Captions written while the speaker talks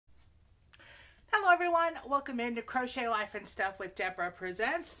everyone, welcome into Crochet Life and Stuff with Deborah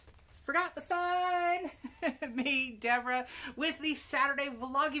Presents. Forgot the sign! Me, Deborah, with the Saturday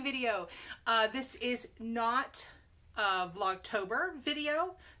Vloggy video. This is not a Vlogtober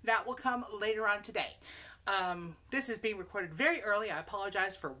video. That will come later on today. This is being recorded very early. I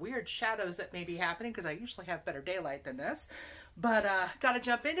apologize for weird shadows that may be happening because I usually have better daylight than this. But gotta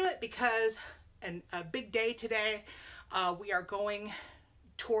jump into it because a big day today. We are going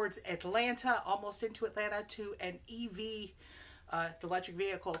towards Atlanta, almost into Atlanta, to an EV, electric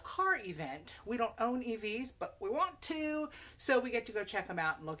vehicle car event. We don't own EVs, but we want to, so we get to go check them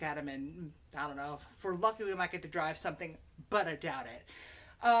out and look at them, and I don't know, if we're lucky we might get to drive something, but I doubt it.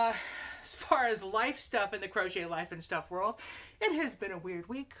 As far as life stuff in the Crochet Life and Stuff world, it has been a weird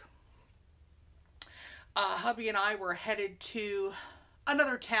week. Hubby and I were headed to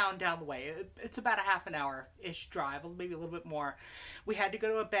another town down the way. It's about a half an hour-ish drive, maybe a little bit more. We had to go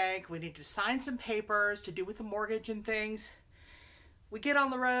to a bank. We needed to sign some papers to do with the mortgage and things. We get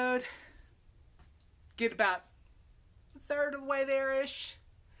on the road, get about a third of the way there-ish,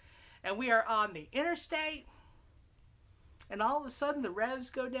 and we are on the interstate, and all of a sudden the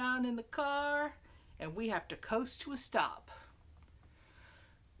revs go down in the car, and we have to coast to a stop.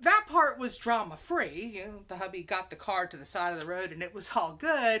 That part was drama-free. You know, the hubby got the car to the side of the road and it was all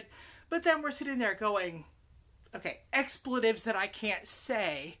good. But then we're sitting there going, okay, expletives that I can't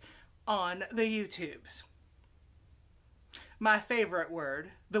say on the YouTubes. My favorite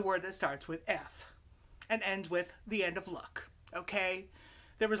word, the word that starts with F and ends with the end of look, okay?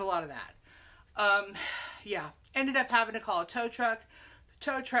 There was a lot of that. Yeah, ended up having to call a tow truck.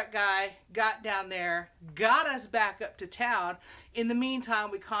 Tow truck guy got down there, got us back up to town. In the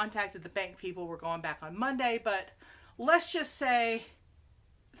meantime, we contacted the bank people. We're going back on Monday, but let's just say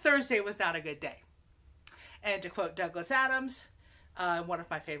Thursday was not a good day. And to quote Douglas Adams, one of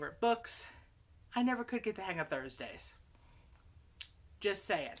my favorite books, I never could get the hang of Thursdays. Just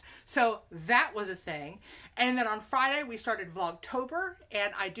saying. So that was a thing. And then on Friday, we started Vlogtober,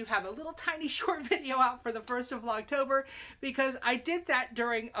 and I do have a little tiny short video out for the first of Vlogtober because I did that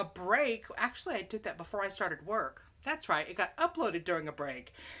during a break. Actually, I did that before I started work. That's right. It got uploaded during a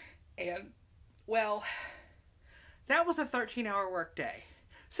break. And, well, that was a 13-hour work day.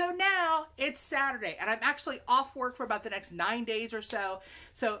 So now it's Saturday, and I'm actually off work for about the next 9 days or so.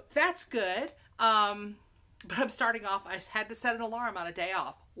 So that's good. But I'm starting off, I had to set an alarm on a day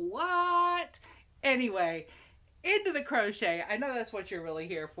off. What? Anyway, into the crochet. I know that's what you're really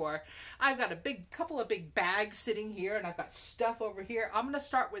here for. I've got a couple of big bags sitting here, and I've got stuff over here. I'm going to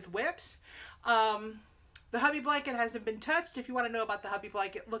start with whips. The hubby blanket hasn't been touched. If you want to know about the hubby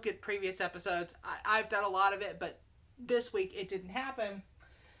blanket, look at previous episodes. I've done a lot of it, but this week it didn't happen.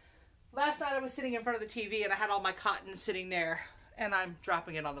 Last night I was sitting in front of the TV, and I had all my cotton sitting there, and I'm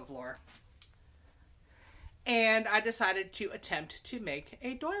dropping it on the floor. And I decided to attempt to make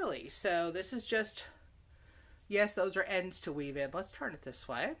a doily. So this is just, yes, those are ends to weave in. Let's turn it this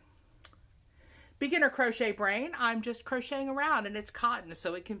way. Beginner crochet brain, I'm just crocheting around, and it's cotton,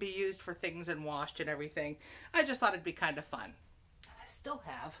 so it can be used for things and washed and everything. I just thought it'd be kind of fun. I still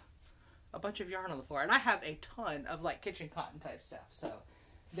have a bunch of yarn on the floor, and I have a ton of like kitchen cotton type stuff. So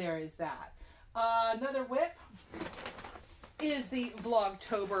there is that. Another whip is the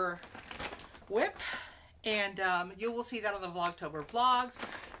Vlogtober whip. And you will see that on the Vlogtober vlogs.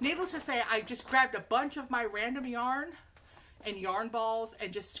 Needless to say, I just grabbed a bunch of my random yarn and yarn balls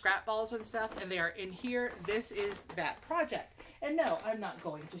and just scrap balls and stuff, and they are in here. This is that project. And no, I'm not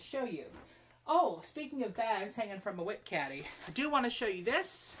going to show you. Oh, speaking of bags hanging from a whip caddy, I do want to show you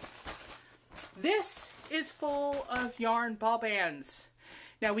this. This is full of yarn ball bands.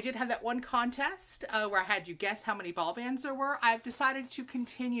 Now, we did have that one contest where I had you guess how many ball bands there were. I've decided to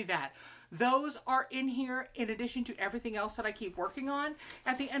continue that. Those are in here in addition to everything else that I keep working on.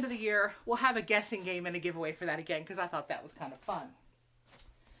 At the end of the year, we'll have a guessing game and a giveaway for that again because I thought that was kind of fun.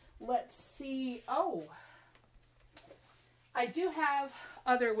 Let's see. Oh, I do have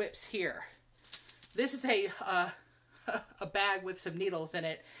other whips here. This is a bag with some needles in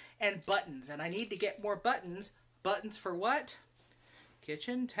it and buttons, and I need to get more buttons. Buttons for what?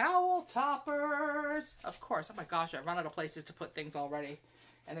 Kitchen towel toppers. Of course. Oh my gosh, I've run out of places to put things already.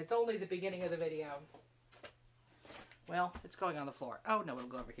 And it's only the beginning of the video. Well, it's going on the floor. Oh, no, it'll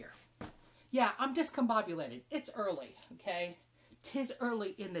go over here. Yeah, I'm discombobulated. It's early, okay? 'Tis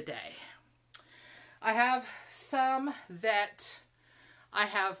early in the day. I have some that I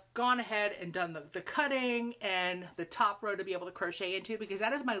have gone ahead and done the cutting and the top row to be able to crochet into because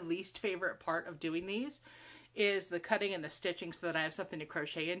that is my least favorite part of doing these is the cutting and the stitching so that I have something to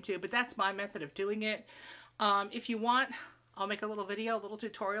crochet into. But that's my method of doing it. If you want, I'll make a little video, a little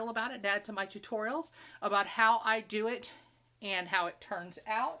tutorial about it, and add to my tutorials about how I do it and how it turns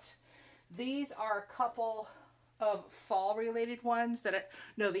out. These are a couple of fall related ones that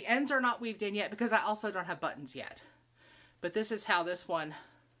no, the ends are not weaved in yet because I also don't have buttons yet. But this is how this one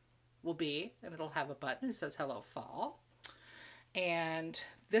will be, and it'll have a button. It says Hello Fall. And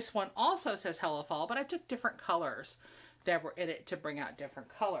this one also says Hello Fall, but I took different colors that were in it to bring out different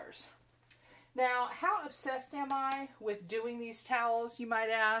colors. Now, how obsessed am I with doing these towels, you might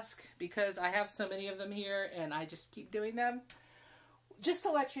ask, because I have so many of them here and I just keep doing them. Just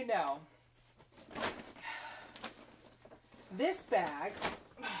to let you know, this bag,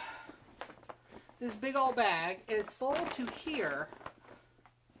 this big old bag, is full to here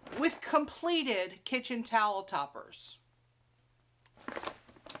with completed kitchen towel toppers.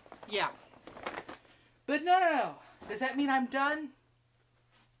 Yeah. But no. Does that mean I'm done?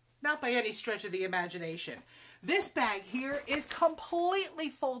 Not by any stretch of the imagination. This bag here is completely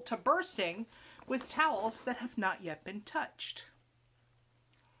full to bursting with towels that have not yet been touched.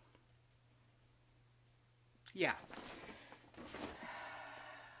 Yeah.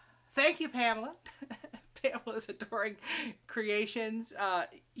 Thank you, Pamela. Pamela's Adoring Creations.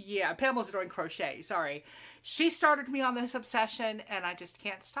 Yeah, Pamela's Adoring Crochet, sorry. She started me on this obsession and I just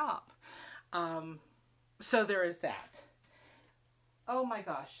can't stop. So there is that. Oh my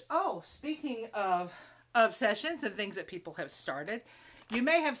gosh. Oh, speaking of obsessions and things that people have started, you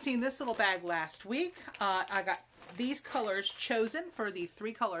may have seen this little bag last week. I got these colors chosen for the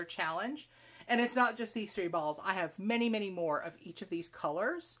 3-color challenge. And it's not just these 3 balls. I have many, many more of each of these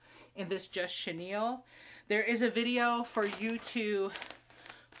colors in this Just Chenille. There is a video for you to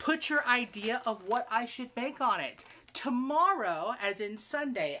put your idea of what I should make on it. Tomorrow, as in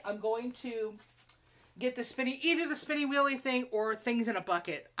Sunday, I'm going to get the spinning, either the spinning wheelie thing or things in a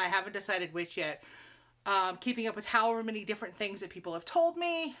bucket. I haven't decided which yet. Keeping up with however many different things that people have told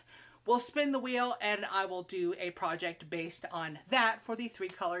me. We'll spin the wheel and I will do a project based on that for the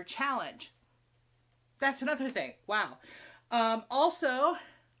 3-color challenge. That's another thing. Wow. Also,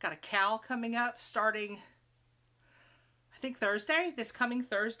 got a cow coming up starting, I think Thursday, this coming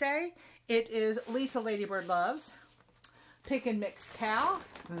Thursday. It is Lisa Ladybird Loves Pick and Mix Cow.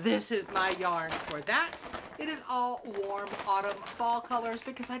 This is my yarn for that. It is all warm autumn fall colors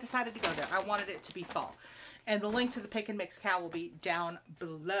because I decided to go there. I wanted it to be fall. And the link to the Pick and Mix Cow will be down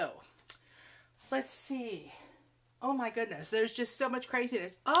below. Let's see. Oh my goodness, there's just so much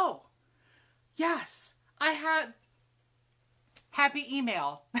craziness. Oh, yes, I had happy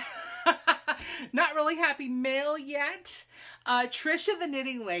email. Not really happy mail yet. Trisha the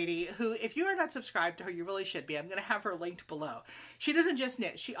Knitting Lady, who, if you are not subscribed to her, you really should be. I'm going to have her linked below. She doesn't just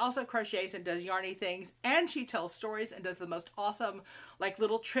knit. She also crochets and does yarny things, and she tells stories and does the most awesome, like,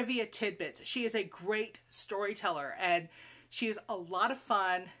 little trivia tidbits. She is a great storyteller, and she is a lot of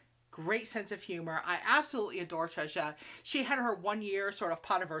fun. Great sense of humor. I absolutely adore Trisha. She had her 1-year sort of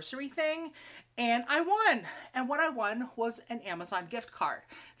podiversary thing, and I won. And what I won was an Amazon gift card.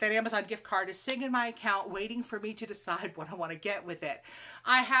 That Amazon gift card is sitting in my account waiting for me to decide what I want to get with it.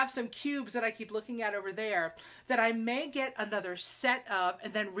 I have some cubes that I keep looking at over there that I may get another set of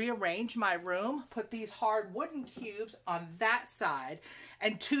and then rearrange my room. Put these hard wooden cubes on that side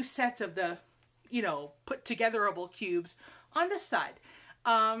and 2 sets of the, you know, put togetherable cubes on this side.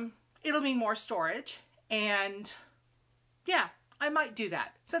 It'll mean more storage, and yeah, I might do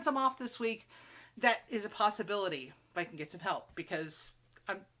that. Since I'm off this week, that is a possibility if I can get some help, because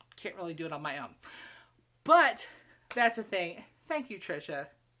I can't really do it on my own. But that's the thing. Thank you, Trisha.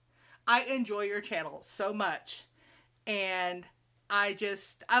 I enjoy your channel so much, and I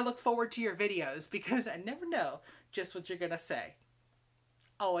look forward to your videos because I never know just what you're gonna say.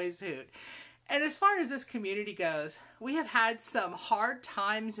 Always hoot. And as far as this community goes, we have had some hard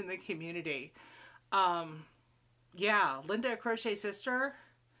times in the community. Yeah, Linda, a crochet sister,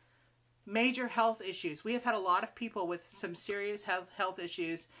 major health issues. We have had a lot of people with some serious health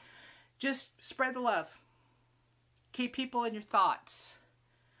issues. Just spread the love. Keep people in your thoughts.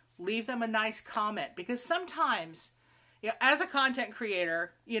 Leave them a nice comment, because sometimes, you know, as a content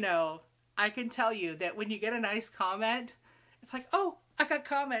creator, you know, I can tell you that when you get a nice comment, it's like, oh, I got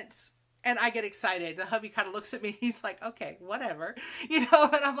comments. And I get excited. The hubby kind of looks at me. He's like, okay, whatever. You know,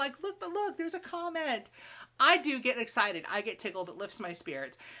 and I'm like, look, but look, there's a comment. I do get excited. I get tickled. It lifts my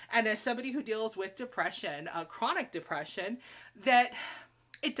spirits. And as somebody who deals with depression, chronic depression, that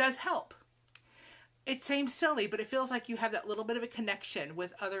it does help. It seems silly, but it feels like you have that little bit of a connection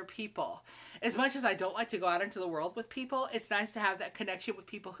with other people. As much as I don't like to go out into the world with people, it's nice to have that connection with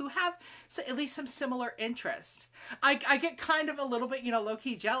people who have at least some similar interest. I get kind of a little bit, you know,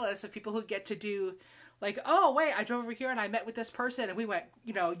 low-key jealous of people who get to do Like, oh, wait, I drove over here and I met with this person and we went,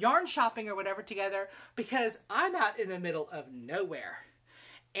 you know, yarn shopping or whatever together, because I'm out in the middle of nowhere.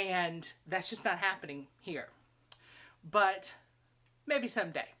 And that's just not happening here. But maybe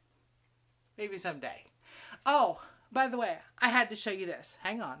someday. Maybe someday. Oh, by the way, I had to show you this.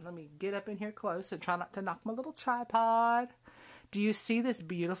 Hang on. Let me get up in here close and try not to knock my little tripod. Do you see this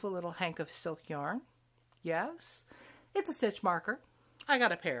beautiful little hank of silk yarn? Yes. It's a stitch marker. I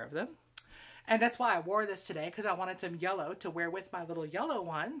got a pair of them. And that's why I wore this today, because I wanted some yellow to wear with my little yellow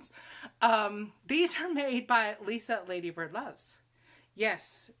ones. These are made by Lisa Ladybird Loves.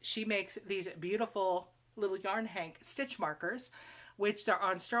 Yes, she makes these beautiful little yarn hank stitch markers, which are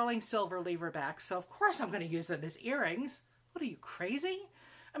on sterling silver lever backs. So of course I'm going to use them as earrings. What are you, crazy?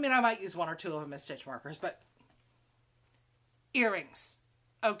 I mean, I might use one or two of them as stitch markers, but earrings,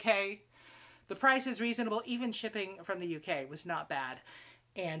 okay? The price is reasonable. Even shipping from the UK was not bad.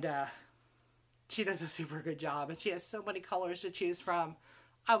 And she does a super good job. And she has so many colors to choose from.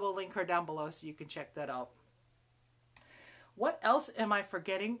 I will link her down below so you can check that out. What else am I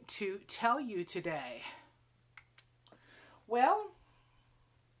forgetting to tell you today? Well,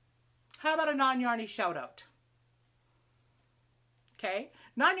 how about a non-yarny shout out? Okay,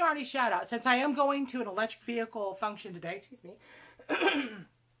 non-yarny shout out. Since I am going to an electric vehicle function today, excuse me,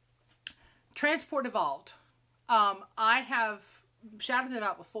 Transport Evolved. I have shouted them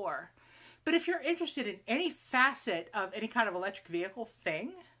out before, but if you're interested in any facet of any kind of electric vehicle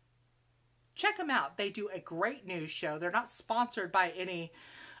thing, check them out. They do a great news show. They're not sponsored by any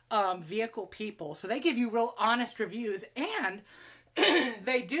vehicle people, so they give you real honest reviews, and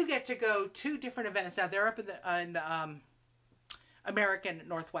they do get to go to different events. Now they're up in the American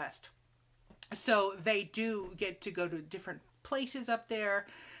Northwest, so they do get to go to different places up there.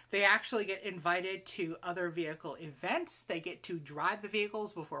 They actually get invited to other vehicle events. They get to drive the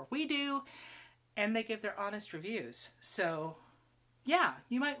vehicles before we do, and they give their honest reviews. So yeah,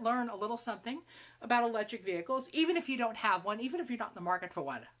 you might learn a little something about electric vehicles, even if you don't have one, even if you're not in the market for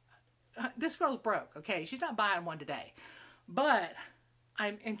one. This girl's broke, okay? She's not buying one today. But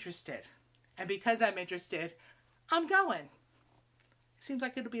I'm interested. And because I'm interested, I'm going. Seems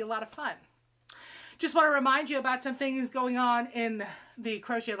like it'll be a lot of fun. Just want to remind you about some things going on in the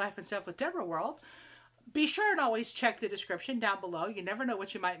Crochet Life and Stuff with Debra world. Be sure and always check the description down below. You never know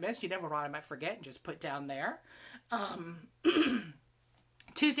what you might miss. You never know what I might forget and just put down there.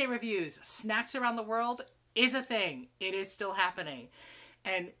 Tuesday reviews, Snacks Around the World is a thing. It is still happening.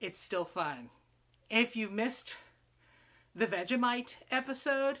 And it's still fun. If you missed the Vegemite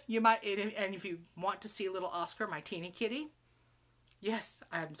episode, you might, and if you want to see little Oscar, my teeny kitty, yes,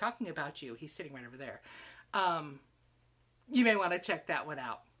 I'm talking about you. He's sitting right over there. You may want to check that one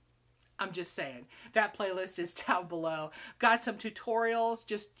out. I'm just saying. That playlist is down below. Got some tutorials,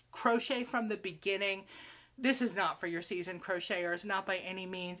 just crochet from the beginning. This is not for your seasoned crocheters, not by any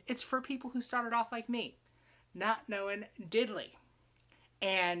means. It's for people who started off like me, not knowing diddly.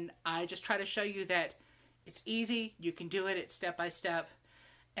 And I just try to show you that it's easy, you can do it, it's step by step,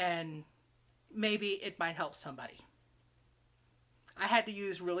 and maybe it might help somebody. I had to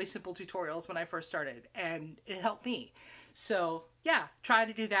use really simple tutorials when I first started, and it helped me. So yeah, try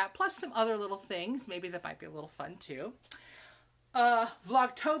to do that, plus some other little things, maybe that might be a little fun too.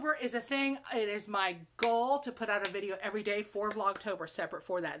 Vlogtober is a thing. It is my goal to put out a video every day for Vlogtober, separate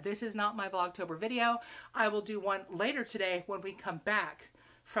for that. This is not my Vlogtober video. I will do one later today when we come back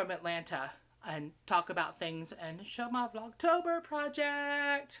from Atlanta and talk about things and show my Vlogtober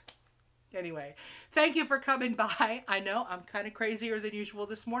project. Anyway, thank you for coming by. I know I'm kind of crazier than usual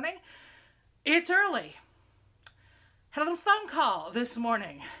this morning. It's early. Had a little phone call this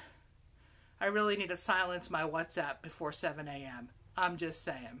morning. I really need to silence my WhatsApp before 7 a.m. I'm just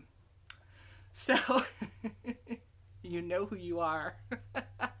saying. So, you know who you are.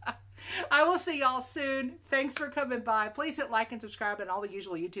 I will see y'all soon. Thanks for coming by. Please hit like and subscribe and all the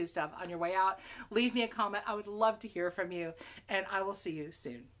usual YouTube stuff on your way out. Leave me a comment. I would love to hear from you. And I will see you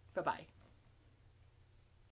soon. Bye-bye.